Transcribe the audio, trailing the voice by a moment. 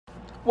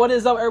What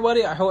is up,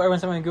 everybody? I hope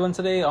everyone's having a good one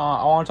today.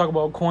 I want to talk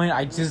about a coin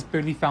I just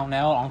barely found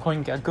out on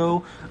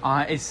CoinGecko.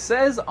 It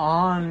says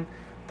on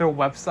their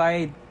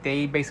website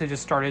they basically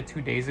just started 2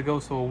 days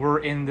ago, so we're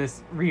in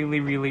this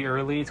really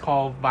early. It's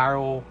called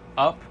Viral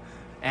Up,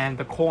 and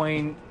the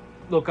coin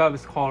look up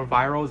is called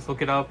Viral. Just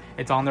look it up.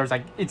 It's on there.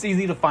 It's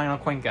easy to find on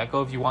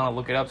CoinGecko if you want to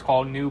look it up. It's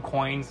called New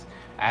Coins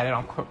added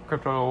on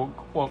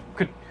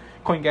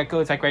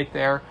CoinGecko. It's like right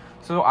there.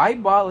 So I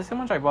bought. Let's see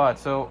how much I bought.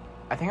 So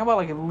I think I bought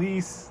like at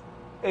least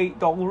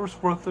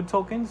 $8 worth of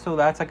tokens, so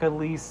that's like at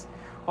least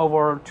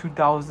over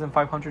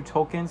 2,500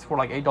 tokens for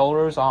like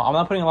 $8. I'm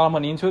not putting a lot of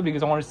money into it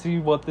because I want to see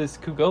what this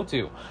could go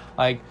to.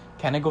 Like,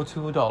 can it go to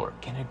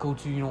 $1? Can it go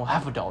to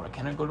half a dollar?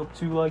 Can it go up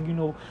to like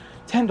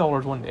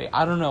 $10 one day?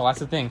 I don't know. That's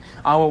the thing.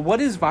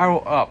 What is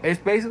Viral Up? It's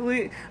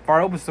basically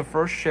Viral Up is the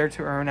first share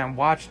to earn and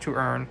watch to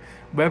earn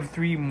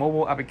Web3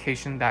 mobile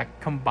application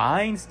that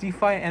combines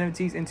DeFi and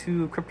NFTs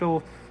into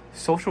crypto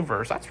social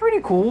verse. That's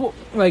pretty cool.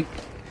 Like,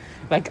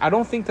 I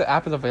don't think the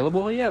app is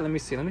available yet. Let me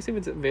see if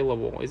it's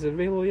available. Is it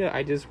available yet?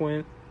 I just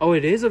went... Oh,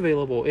 it is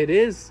available. It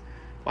is.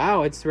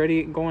 Wow, it's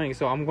ready going.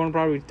 So I'm going to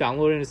probably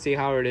download it and see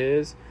how it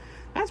is.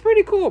 That's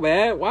pretty cool,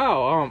 man.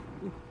 Wow.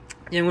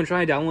 Yeah, I'm going to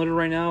try to download it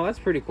right now. That's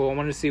pretty cool. I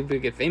want to see if we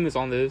get famous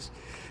on this.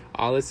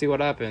 Let's see what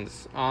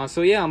happens.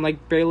 So yeah, I'm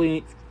like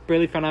barely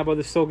found out about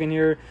this token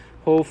here.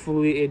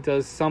 Hopefully it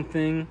does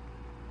something.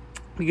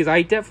 Because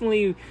I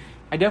definitely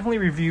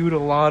reviewed a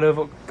lot of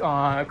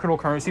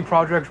cryptocurrency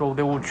projects where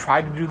they will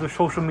try to do the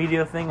social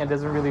media thing. It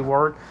doesn't really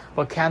work.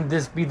 But can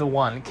this be the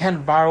one?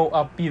 Can Viral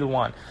Up be the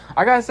one?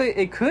 I gotta say,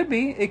 it could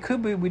be.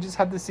 We just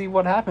have to see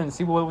what happens.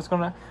 See what's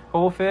gonna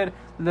go fit.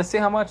 Let's see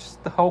how much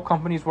the whole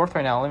company's worth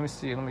right now. Let me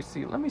see.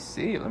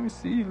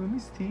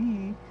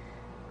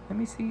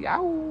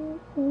 Ow.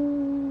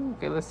 Ooh.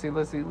 Okay, let's see.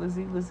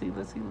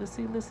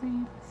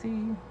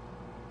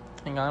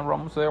 Hang on, we're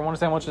almost there. I want to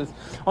see how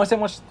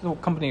much the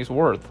company is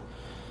worth.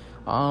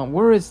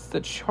 Where is the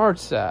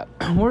charts at?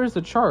 Where is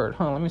the chart?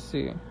 Let me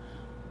see.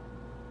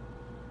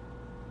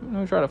 Let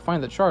me try to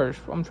find the chart.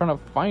 I'm trying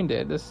to find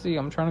it. Let's see.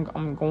 I'm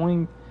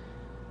going.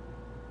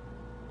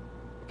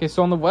 Okay,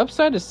 so on the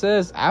website it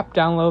says app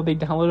download. They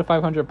downloaded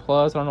 500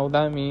 plus. I don't know what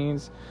that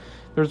means.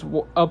 There's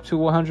up to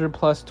 100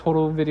 plus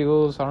total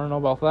videos. I don't know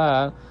about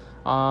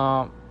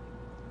that.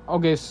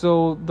 Okay,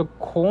 so the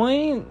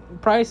coin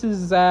price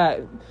is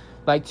at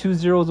like 2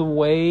 zeros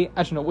away.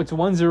 Actually, no, it's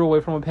 1 zero away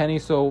from a penny.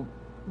 So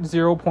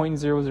 0.003.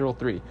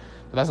 So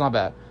that's not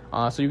bad.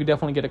 So you could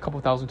definitely get a couple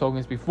thousand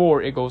tokens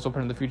before it goes up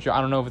in the future.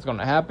 I don't know if it's going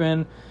to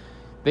happen.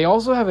 They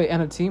also have an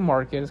NFT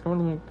market. It's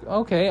going to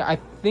okay. I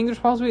think there's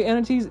possibly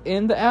NFTs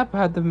in the app.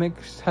 Had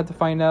to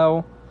find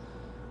out.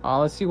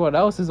 Let's see what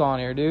else is on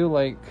here, dude.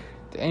 Like,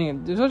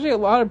 dang, there's actually a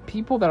lot of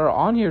people that are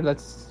on here.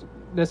 That's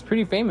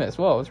pretty famous.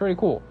 Whoa, it's pretty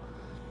cool.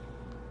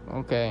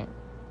 Okay,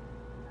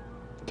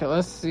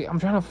 let's see. I'm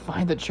trying to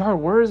find the chart.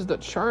 Where is the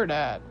chart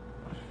at?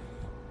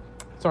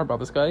 Sorry about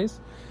this, guys.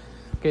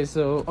 Okay,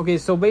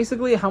 so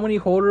basically, how many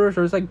holders?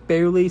 There's like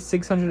barely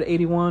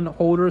 681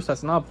 holders.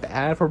 That's not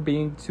bad for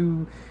being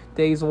 2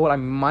 days old. I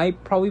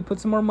might probably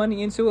put some more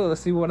money into it. Let's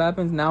see what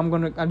happens. Now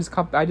I just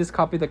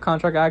copied the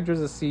contract address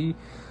to see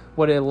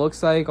what it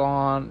looks like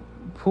on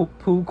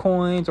Poo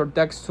Coins or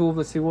Dex Tools.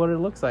 Let's see what it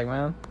looks like,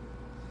 man.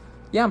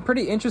 Yeah, I'm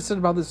pretty interested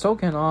about this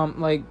token.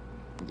 I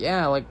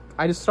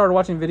just started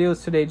watching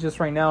videos today just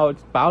right now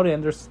about it,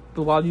 and there's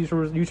a lot of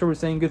YouTubers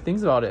saying good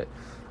things about it.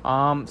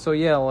 So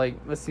yeah, like,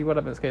 let's see what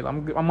happens. Okay,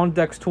 I'm on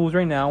Dex Tools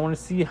right now. I want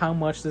to see how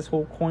much this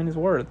whole coin is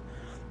worth.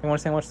 I want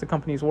to see how much the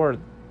company's worth.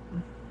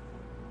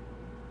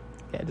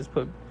 Okay, I just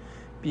put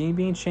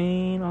BNB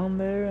chain on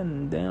there,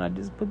 and then I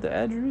just put the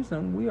address,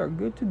 and we are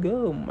good to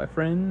go, my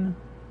friend.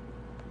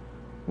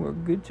 We're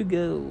good to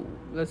go.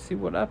 Let's see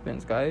what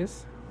happens,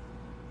 guys.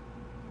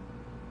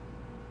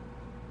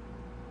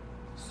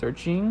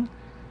 Searching.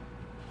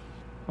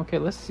 Okay,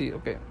 let's see.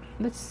 Okay,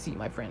 let's see,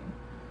 my friend.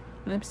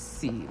 Let's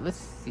see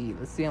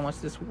how much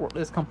this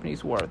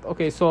company's worth.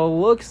 Okay, so it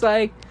looks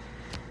like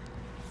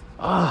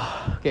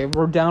okay,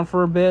 we're down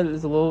for a bit.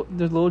 There's a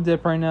little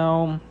dip right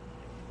now.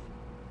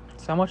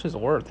 So how much is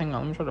it worth? Hang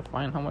on, let me try to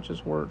find how much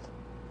it's worth.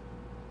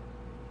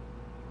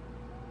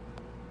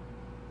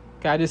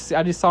 Okay, I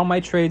just saw my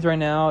trades right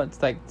now.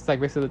 It's like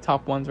basically the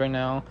top ones right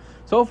now.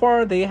 So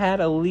far they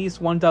had at least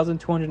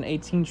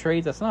 1,218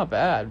 trades. That's not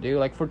bad, dude.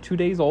 Like, for 2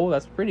 days old,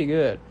 that's pretty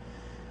good.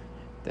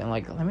 Then,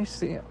 like, let me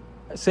see.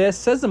 So it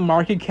says the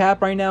market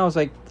cap right now is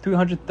like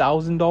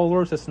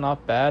 $300,000. That's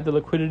not bad. The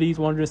liquidity is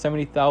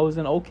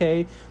 170,000.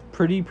 Okay,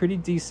 pretty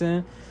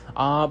decent.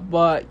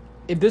 But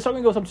if this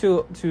token goes up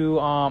to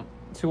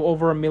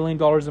over $1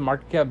 million in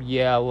market cap,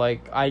 yeah,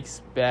 like, I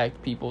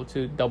expect people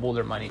to double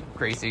their money.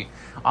 Crazy.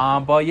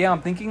 But yeah,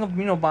 I'm thinking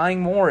of buying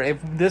more. If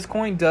this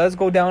coin does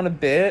go down a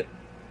bit,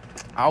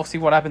 I'll see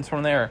what happens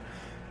from there.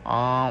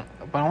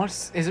 But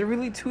is it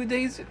really 2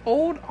 days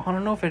old? I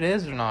don't know if it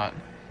is or not.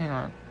 Hang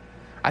on.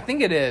 I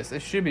think it is.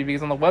 It should be,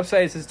 because on the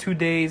website it says 2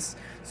 days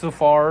so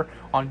far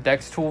on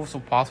Dex Tools, so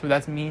possibly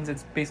that means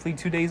it's basically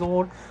 2 days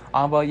old.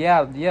 But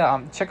yeah.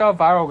 Check out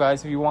Viral,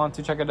 guys, if you want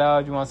to check it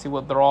out. If you want to see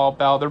what they're all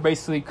about. They're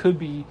basically could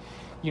be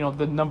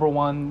the number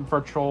one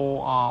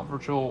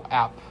virtual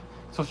app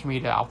social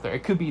media out there.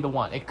 It could be the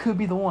one. It could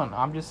be the one.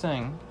 I'm just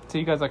saying. See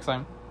you guys next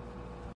time.